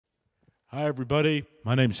Hi everybody,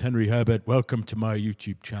 my name's Henry Herbert. Welcome to my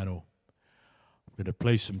YouTube channel. I'm going to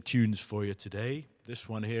play some tunes for you today. This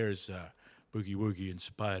one here is Boogie Woogie,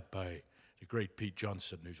 inspired by the great Pete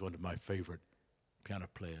Johnson, who's one of my favorite piano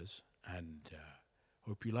players, and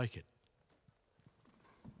hope you like it.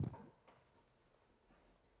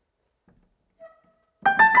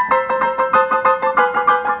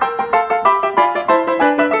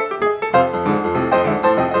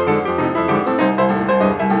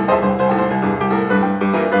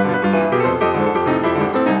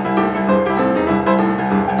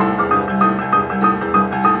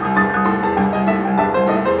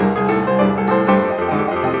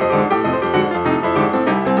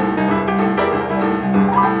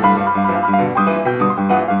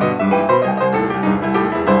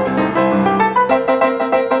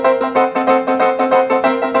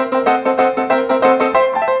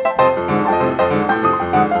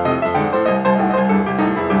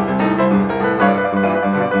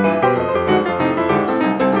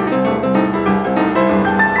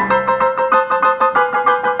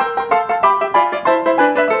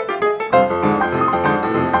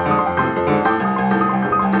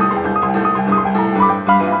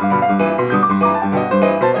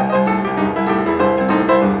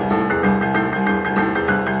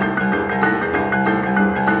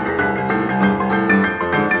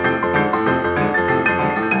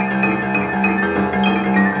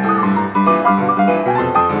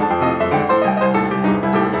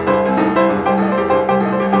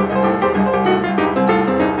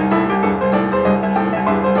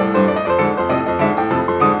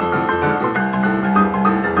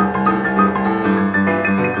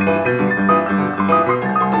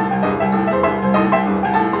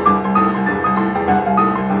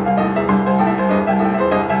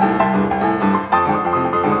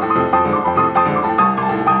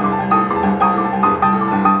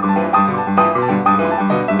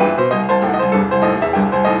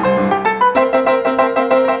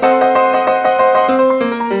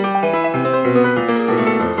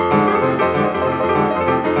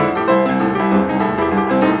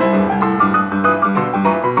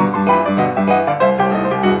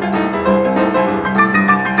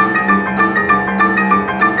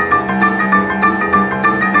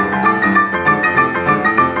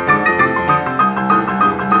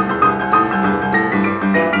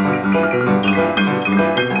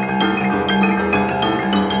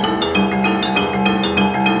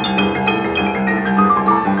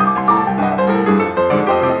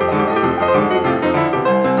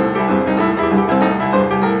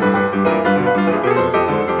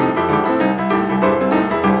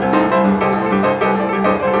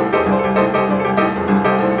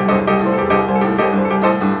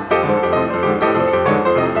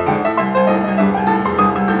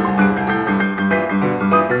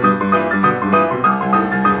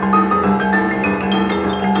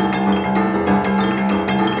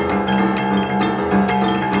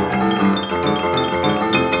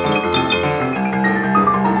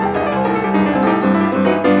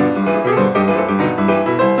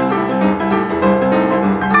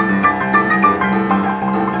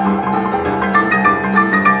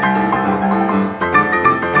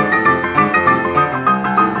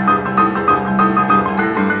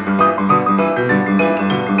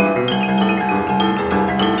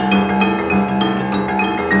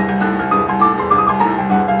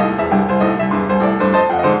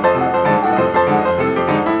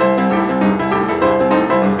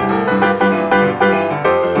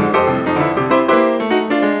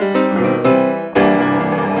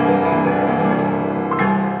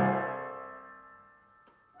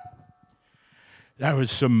 That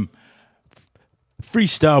was some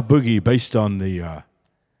freestyle boogie based on the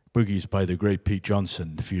boogies by the great Pete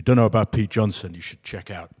Johnson. If you don't know about Pete Johnson, you should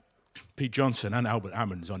check out Pete Johnson and Albert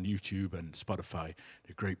Ammons on YouTube and Spotify,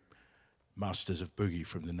 the great masters of boogie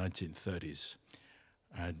from the 1930s.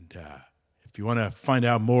 And if you want to find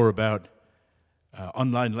out more about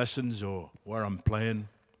online lessons or where I'm playing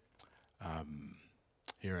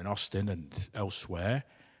here in Austin and elsewhere,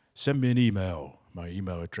 send me an email. My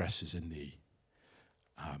email address is in the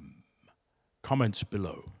comments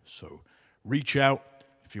below. So reach out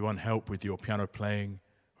if you want help with your piano playing,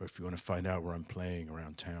 or if you want to find out where I'm playing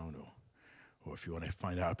around town, or if you want to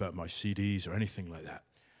find out about my CDs or anything like that.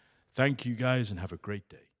 Thank you guys and have a great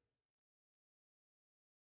day.